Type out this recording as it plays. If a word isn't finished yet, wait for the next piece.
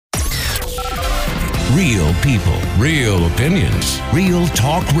Real people, real opinions, real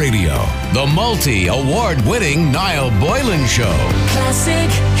talk radio. The multi-award-winning Niall Boylan Show. Classic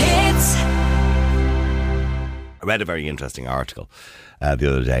hits. I read a very interesting article the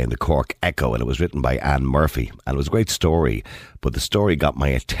other day in the Cork Echo, and it was written by Anne Murphy, and it was a great story, but the story got my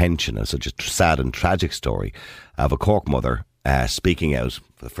attention as such a sad and tragic story of a Cork mother speaking out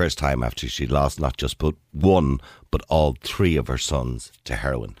for the first time after she lost not just but one, but all three of her sons to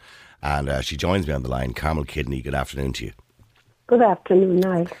heroin. And she joins me on the line. Carmel Kidney, good afternoon to you. Good afternoon,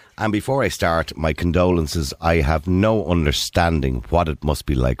 Niall. And before I start, my condolences. I have no understanding what it must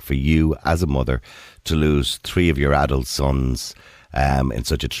be like for you as a mother to lose three of your adult sons in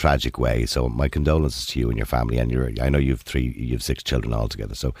such a tragic way. So my condolences to you and your family. And I know you have 6 children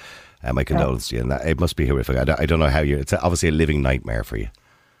altogether. So my condolences to you. And it must be horrific. I don't know how it's obviously a living nightmare for you.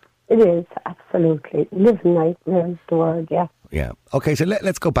 It is, absolutely. Living nightmare is the word, yeah. Yeah. Okay, so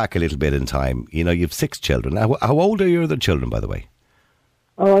let's go back a little bit in time. You know, you've 6 children. How old are your other children, by the way?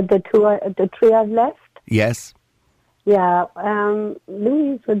 Oh, the 3 I've left? Yes. Yeah,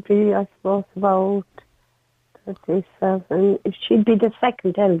 Louise would be, I suppose, about 37. She'd be the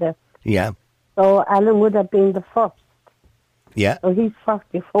second eldest. Yeah. So Alan would have been the first. Yeah. So he's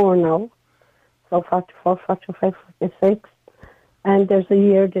 44 now. So 44, 45, 46. And there's a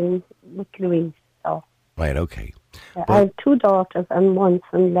year then with Louise. So. Right, okay. I have 2 daughters and 1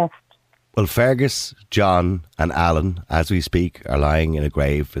 son left. Well, Fergus, John and Alan, as we speak, are lying in a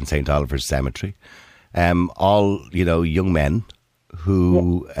grave in St. Oliver's Cemetery. All, young men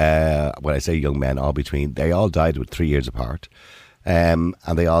who, when I say young men, they all died with 3 years apart. And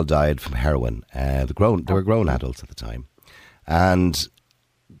they all died from heroin. They were grown adults at the time. And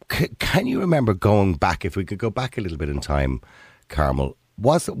can you remember going back, if we could go back a little bit in time, Carmel,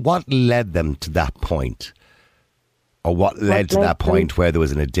 what led them to that point? Or what led to that point where there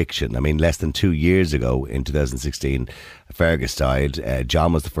was an addiction? I mean, less than 2 years ago, in 2016, Fergus died.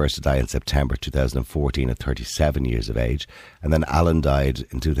 John was the first to die in September 2014 at 37 years of age. And then Alan died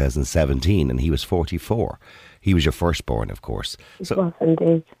in 2017 and he was 44. He was your firstborn, of course. It was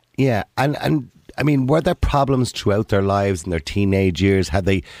indeed. Yeah, and I mean, were there problems throughout their lives in their teenage years? Were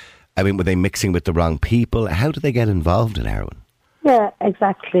they mixing with the wrong people? How did they get involved in heroin? Yeah,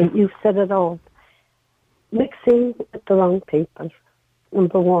 exactly. You've said it all. Mixing with the wrong people,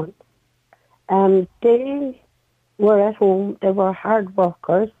 number one. They were at home, they were hard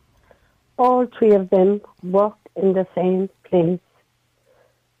workers. All 3 of them worked in the same place.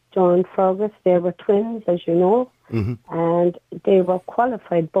 John, Fergus, they were twins, as you know, and they were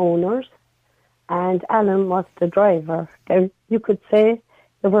qualified boners, and Alan was the driver. You could say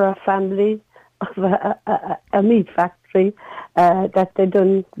they were a family of a meat factory that they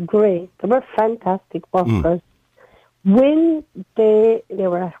done great. They were fantastic workers. When they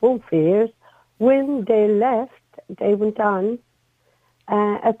were at home for years, when they left, they went on.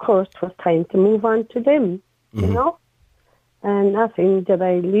 Of course, it was time to move on to them, you know. And nothing did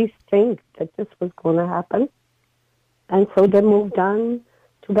I least think that this was going to happen. And so they moved on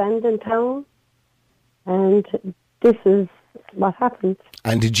to Bandon Town, and this is what happened.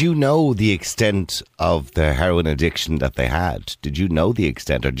 And did you know the extent of the heroin addiction that they had? Did you know the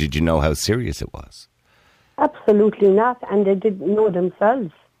extent, or did you know how serious it was? Absolutely not, and they didn't know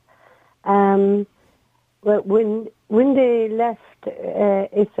themselves. But when they left,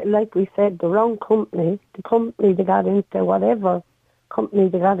 it's like we said, the wrong company, the company they got into, whatever company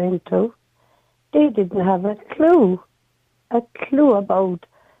they got into, they didn't have a clue about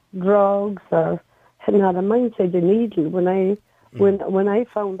drugs or not a mindset, the needle. When I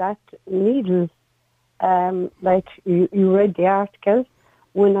found that needle, like you read the article,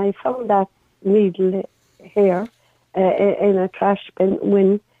 when I found that needle here in a trash bin,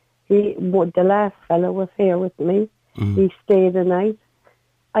 when the last fellow was here with me, he stayed the night.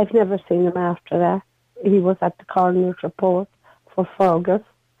 I've never seen him after that. He was at the coroner's report for Fergus,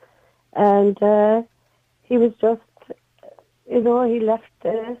 and he was just, he left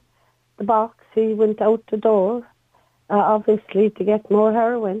the box. He went out the door, obviously to get more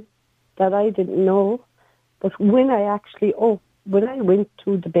heroin that I didn't know. But when I went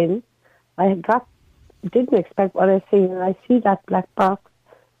to the bin, didn't expect what I seen, and I see that black box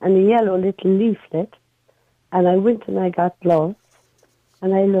and a yellow little leaflet, and I went and I got gloves,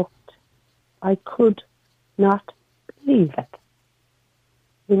 and I looked. I could not believe it.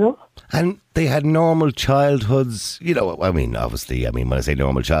 And they had normal childhoods, obviously, when I say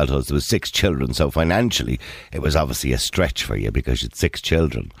normal childhoods, there was 6 children, so financially it was obviously a stretch for you because you had 6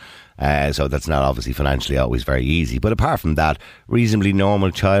 children. So that's not obviously financially always very easy. But apart from that, reasonably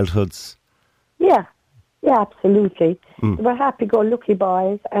normal childhoods? Yeah, absolutely. They were happy-go-lucky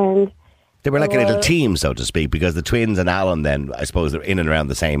boys, and They were like a little team, so to speak, because the twins and Alan then, I suppose, they're in and around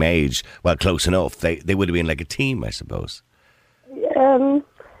the same age. Well, close enough. They would have been like a team, I suppose.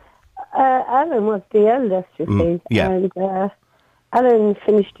 Alan was the eldest, you see. Yeah. And Alan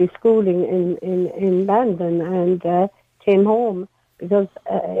finished his schooling in London and came home because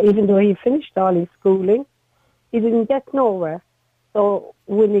even though he finished all his schooling, he didn't get nowhere. So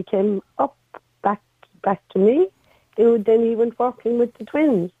when he came up back to me, then he went working with the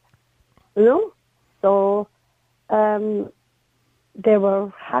twins, you know. So they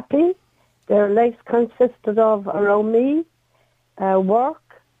were happy. Their lives consisted of around me, work,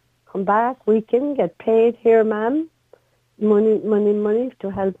 come back, weekend, get paid here, ma'am, money to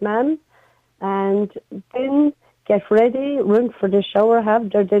help ma'am, and then get ready, run for the shower, have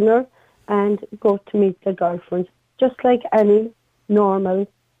their dinner, and go to meet their girlfriends, just like any normal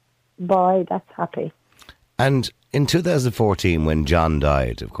boy that's happy. And in 2014, when John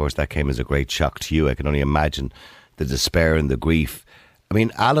died, of course, that came as a great shock to you. I can only imagine the despair and the grief. I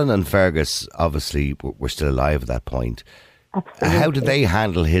mean, Alan and Fergus obviously were still alive at that point. Absolutely. How did they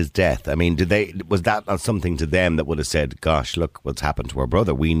handle his death? I mean, was that not something to them that would have said, gosh, look what's happened to our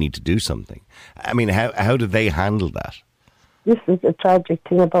brother, we need to do something? I mean, how did they handle that? This is the tragic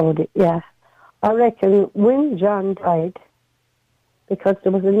thing about it, yeah. I reckon when John died, because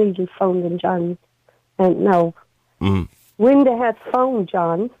there was a needle found in John's, and now, when they had found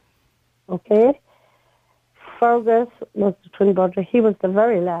John, okay, Fergus was the twin brother. He was the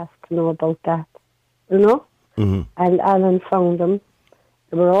very last to know about that, you know? Mm-hmm. And Alan found them.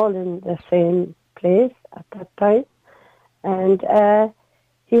 They were all in the same place at that time. And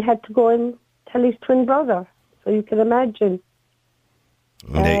he had to go and tell his twin brother. So you can imagine.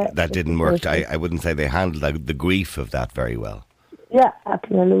 That didn't work. I wouldn't say they handled the grief of that very well. Yeah,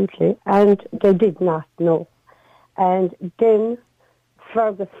 absolutely. And they did not know. And then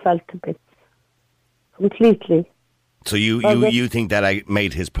Fergus fell to bits. Completely. So you think that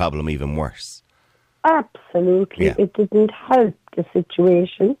made his problem even worse? Absolutely. Yeah. It didn't help the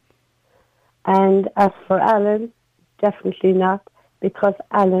situation. And as for Alan, definitely not, because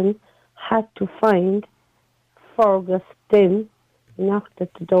Alan had to find Fergus then. He knocked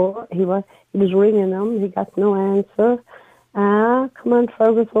at the door. He was ringing him. He got no answer. Come on,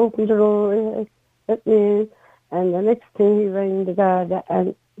 Fergus, open the door. Let me in. And the next thing he rang the guard,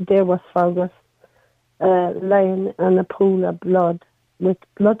 and there was Fergus lying in a pool of blood, with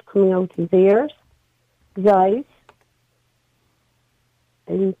blood coming out his ears, his eyes,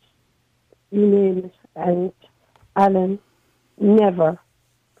 and you name it. And Alan never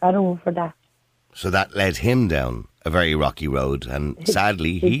got over that. So that led him down a very rocky road, and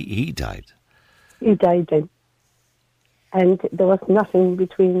sadly he died. He died then. And there was nothing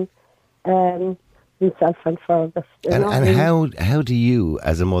between himself and Fergus. And how do you,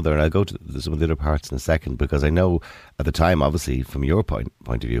 as a mother, and I'll go to some of the other parts in a second, because I know at the time, obviously, from your point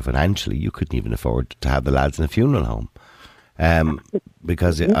of view, financially, you couldn't even afford to have the lads in a funeral home.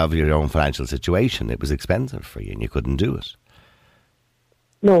 Because of your own financial situation, it was expensive for you and you couldn't do it.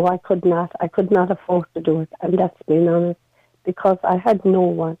 No, I could not. I could not afford to do it, and that's being honest, because I had no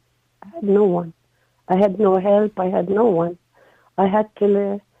one. I had no one. I had no help. I had no one. I had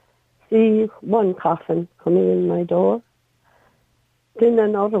to see one coffin coming in my door, then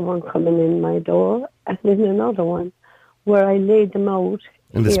another one coming in my door, and then another one where I laid them out.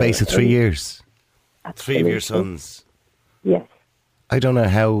 In the space of 3 years? Absolutely. 3 of your sons? Yes. I don't know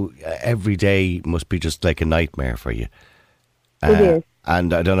how every day must be just like a nightmare for you. It is.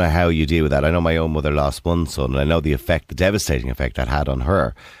 And I don't know how you deal with that. I know my own mother lost one son, and I know the devastating effect that had on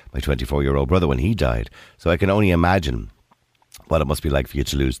her, my 24-year-old brother, when he died. So I can only imagine what it must be like for you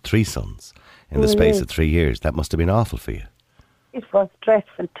to lose 3 sons in the space of 3 years. That must have been awful for you. It was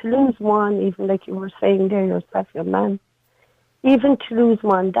dreadful. To lose one, even like you were saying there yourself, your man, even to lose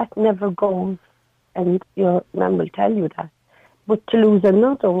one, that never goes, and your man will tell you that. But to lose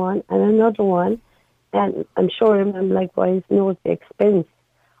another one, and I'm sure your man likewise knows the expense.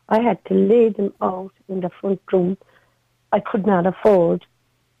 I had to lay them out in the front room. I could not afford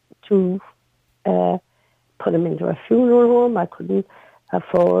to put them into a funeral home. I couldn't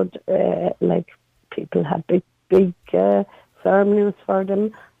afford, people had big ceremonies for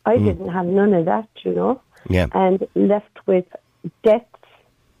them. I didn't have none of that, you know. Yeah. And left with debts.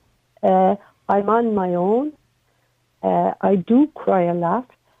 I'm on my own. I do cry a lot,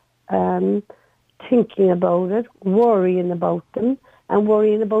 thinking about it, worrying about them, and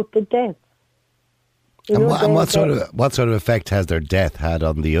worrying about the deaths. What sort of effect has their death had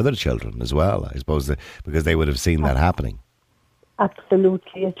on the other children as well? I suppose because they would have seen that happening.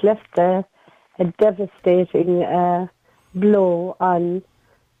 Absolutely, it left a devastating blow on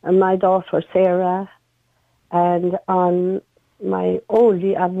and my daughter Sarah, and on my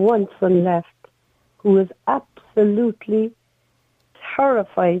only, I have one son left, who is absolutely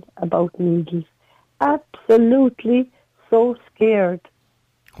terrified about needles. Absolutely so scared.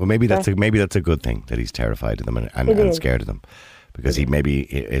 Well, maybe that's a good thing that he's terrified of them and scared of them, because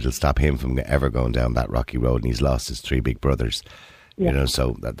it'll stop him from ever going down that rocky road, and he's lost his 3 big brothers.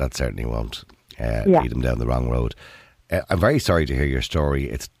 So that certainly won't lead him down the wrong road. I'm very sorry to hear your story.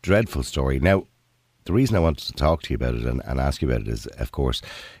 It's a dreadful story. Now, the reason I wanted to talk to you about it and ask you about it is, of course,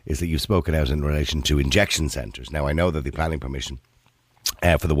 is that you've spoken out in relation to injection centres. Now, I know that the planning permission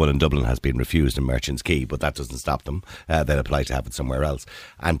for the one in Dublin has been refused in Merchants Quay, but that doesn't stop them. They'll apply to have it somewhere else,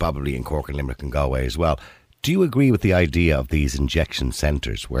 and probably in Cork and Limerick and Galway as well. Do you agree with the idea of these injection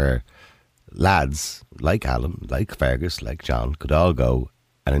centres where lads like Alan, like Fergus, like John could all go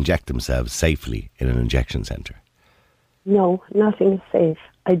and inject themselves safely in an injection centre? No, nothing is safe.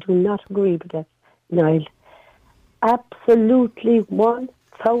 I do not agree with that, Niall. Absolutely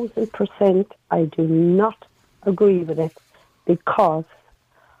 1,000% I do not agree with it, because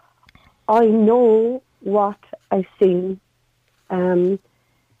I know what I've seen.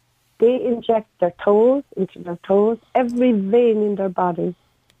 They inject their toes into their toes, every vein in their body,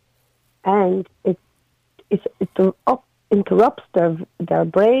 and it interrupts their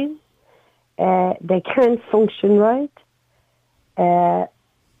brain. They can't function right. And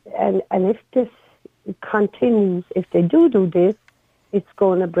if this continues, if they do this, it's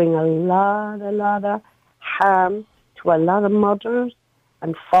going to bring a lot of harm to a lot of mothers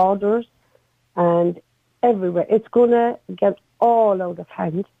and fathers and everywhere. It's going to get all out of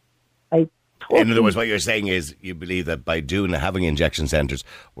hand. In other words, what you're saying is you believe that by having injection centres,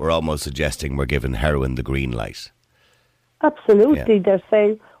 we're almost suggesting we're giving heroin the green light. Absolutely. Yeah. They're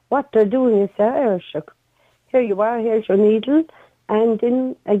saying what they're doing is here you are, here's your needle. And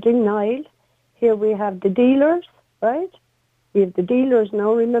then again, Niall, here we have the dealers, right? We have the dealers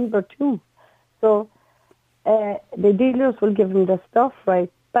now, remember, too. So the dealers will give them the stuff,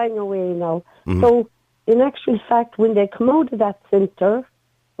 right? Bang away now. Mm-hmm. So in actual fact, when they come out of that centre,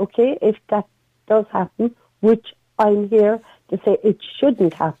 okay, if that does happen, which I'm here to say it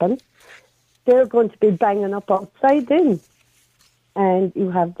shouldn't happen, they're going to be banging up outside then. And you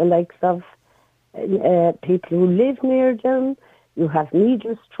have the likes of people who live near them, you have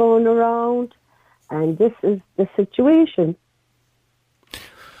needles thrown around, and this is the situation.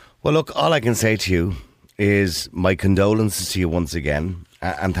 Well, look, all I can say to you is my condolences to you once again.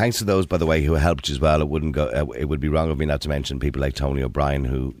 And thanks to those, by the way, who helped you as well. It would be wrong of me not to mention people like Tony O'Brien,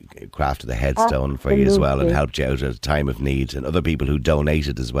 who crafted a headstone for you as well and helped you out at a time of need, and other people who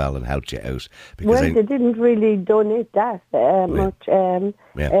donated as well and helped you out. Because they didn't really donate that much. There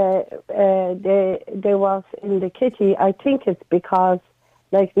was in the kitty, I think it's because,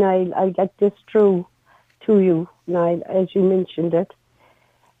 like Niall, I'll get this through to you, Niall, as you mentioned it.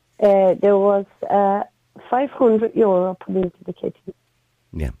 There was €500 put into the kitty.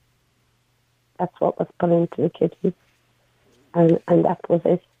 Yeah. That's what was put into the kitty. And that was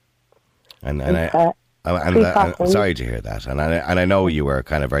it. And I'm sorry to hear that. And I know you were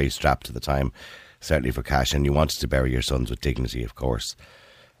kind of very strapped at the time, certainly for cash, and you wanted to bury your sons with dignity, of course.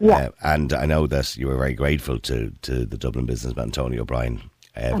 Yeah. And I know that you were very grateful to the Dublin businessman, Tony O'Brien.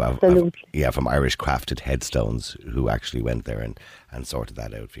 Absolutely. From Irish Crafted Headstones, who actually went there and sorted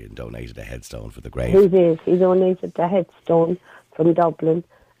that out for you and donated a headstone for the grave. He did. He donated the headstone from Dublin.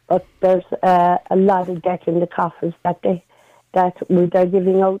 But there's a lot of debt in the coffers that they're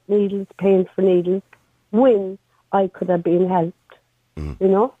giving out needles, paying for needles, when I could have been helped, you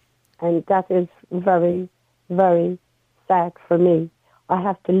know? And that is very, very sad for me. I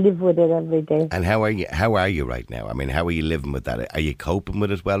have to live with it every day. And how are you right now? I mean, how are you living with that? Are you coping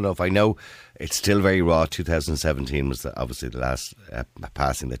with it well enough? I know it's still very raw. 2017 was obviously the last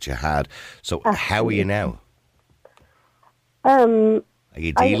passing that you had. So Absolutely. How are you now? Are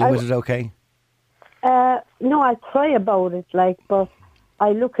you dealing with it okay? No, I cry about it, but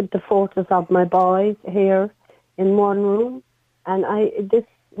I look at the photos of my boys here in one room, and this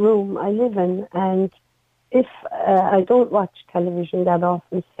room I live in, and if I don't watch television that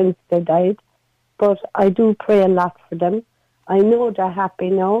often since they died, but I do pray a lot for them. I know they're happy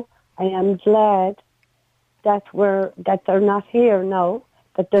now. I am glad that they're not here now,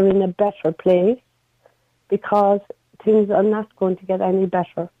 that they're in a better place, because things are not going to get any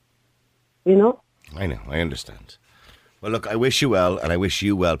better, you know? I know, I understand. Well, look, I wish you well, and I wish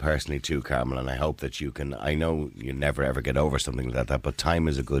you well personally too, Carmel, and I hope that you can, I know you never ever get over something like that, but time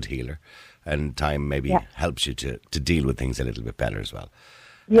is a good healer, and time maybe helps you to deal with things a little bit better as well.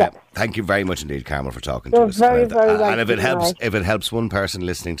 Yes. Thank you very much indeed, Carmel, for talking You're to us. very, And, very and if it welcome, helps, right. if it helps one person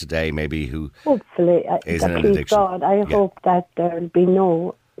listening today, maybe who Hopefully, is in an please addiction. God, I hope that there'll be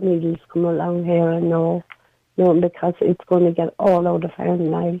no needles come along here and no, because it's going to get all out of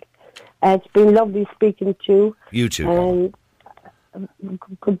hand now. It's been lovely speaking to you. You too, Carmel. And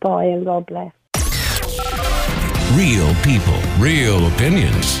goodbye and God bless. Real people, real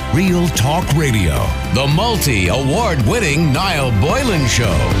opinions, real talk radio. The multi-award winning Niall Boylan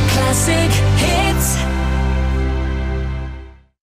Show. Classic hits.